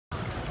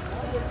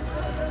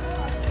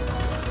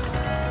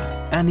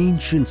An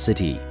ancient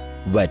city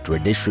where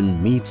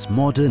tradition meets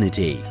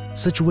modernity,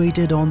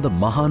 situated on the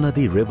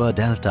Mahanadi River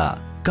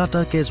Delta,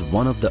 Cuttack is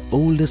one of the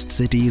oldest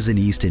cities in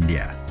East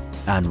India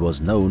and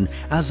was known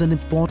as an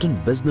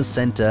important business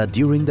centre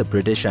during the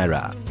British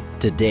era.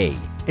 Today,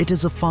 it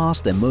is a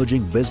fast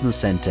emerging business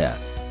centre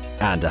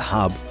and a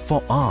hub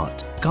for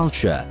art,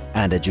 culture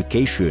and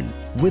education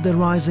with a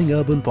rising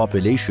urban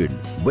population,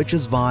 which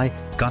is why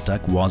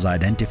Cuttack was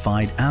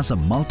identified as a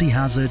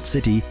multi-hazard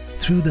city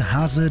through the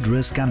hazard,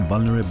 risk and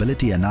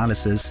vulnerability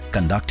analysis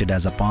conducted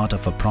as a part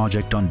of a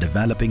project on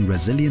developing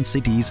resilient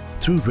cities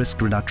through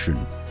risk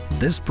reduction.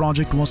 This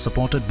project was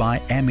supported by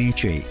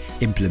MHA,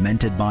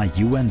 implemented by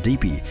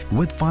UNDP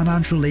with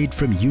financial aid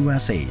from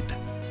USAID.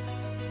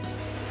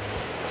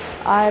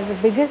 Our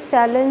biggest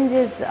challenge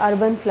is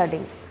urban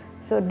flooding.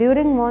 So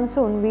during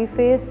monsoon, we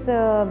face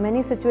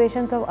many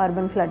situations of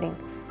urban flooding.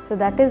 So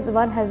that is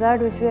one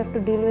hazard which we have to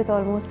deal with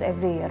almost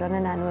every year on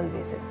an annual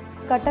basis.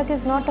 Cuttack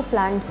is not a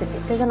planned city.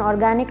 It is an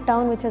organic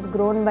town which has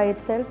grown by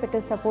itself. It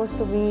is supposed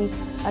to be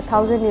a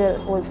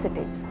 1,000-year-old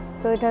city.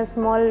 So it has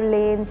small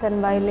lanes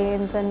and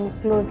by-lanes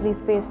and closely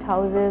spaced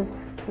houses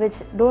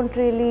which don't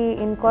really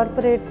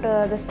incorporate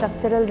the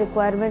structural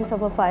requirements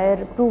of a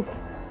fire-proof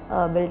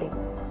building.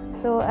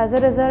 So as a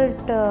result,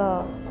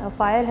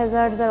 fire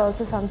hazards are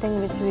also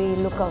something which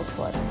we look out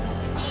for.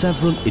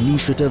 Several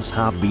initiatives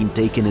have been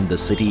taken in the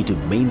city to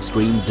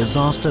mainstream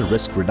disaster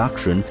risk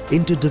reduction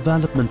into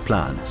development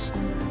plans.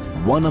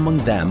 One among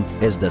them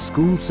is the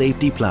School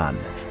Safety Plan,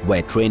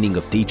 where training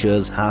of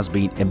teachers has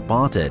been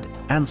imparted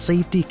and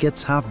safety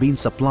kits have been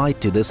supplied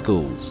to the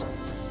schools.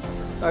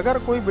 अगर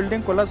कोई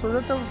building collapse हो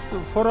जाए तो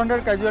 400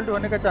 casualty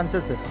होने का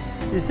chances है,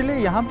 इसलिए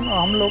यहाँ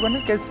हम लोगों ने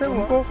कैसे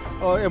उनको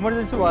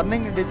इमरजेंसी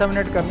वार्निंग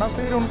डिसेमिनेट करना,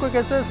 फिर उनको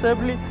कैसे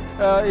सेफली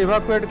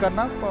इवैक्यूएट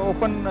करना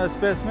ओपन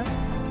स्पेस में,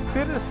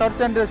 फिर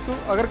सर्च एंड रेस्क्यू,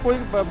 अगर कोई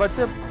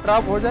बच्चे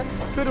ट्रैप हो जाए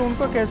फिर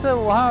उनको कैसे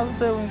वहाँ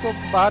से उनको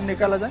बाहर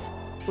निकाला जाए,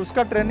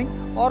 उसका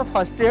ट्रेनिंग और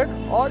फर्स्ट एड,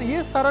 और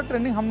ये सारा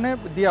ट्रेनिंग हमने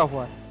दिया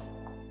हुआ है.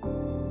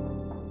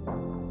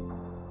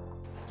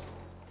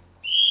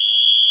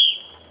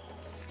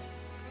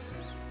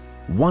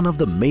 One of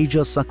the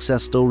major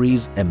success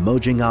stories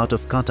emerging out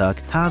of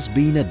Cuttack has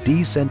been a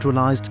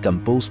decentralized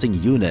composting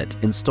unit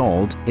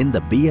installed in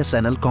the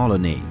BSNL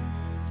colony.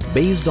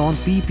 Based on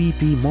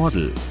PPP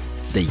model,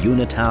 the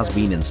unit has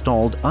been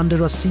installed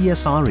under a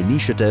CSR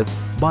initiative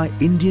by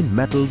Indian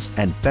Metals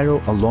and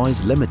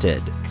Ferroalloys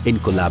Limited in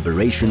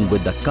collaboration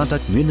with the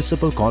Cuttack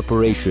Municipal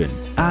Corporation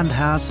and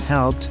has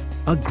helped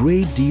a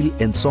great deal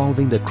in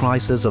solving the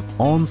crisis of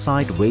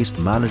on-site waste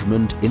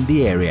management in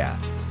the area,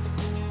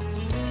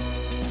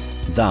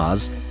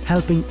 thus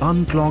helping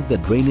unclog the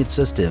drainage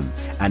system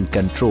and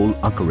control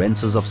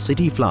occurrences of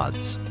city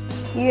floods.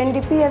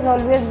 UNDP has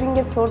always been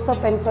a source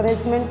of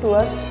encouragement to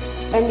us,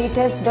 and it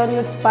has done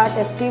its part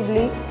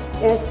actively,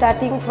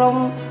 starting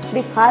from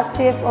the first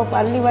step of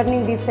early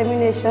warning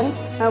dissemination,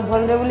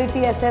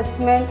 vulnerability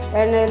assessment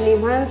and an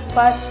enhanced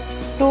part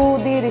to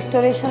the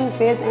restoration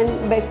phase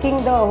and backing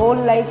the whole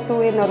life to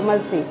a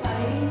normalcy.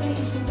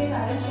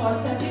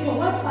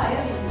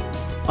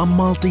 A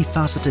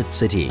multifaceted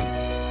city,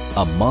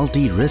 a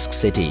multi-risk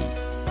city,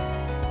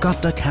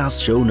 Cuttack has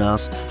shown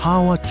us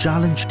how a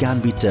challenge can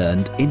be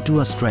turned into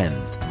a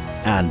strength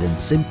and in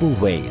simple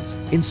ways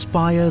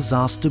inspires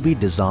us to be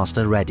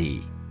disaster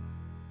ready.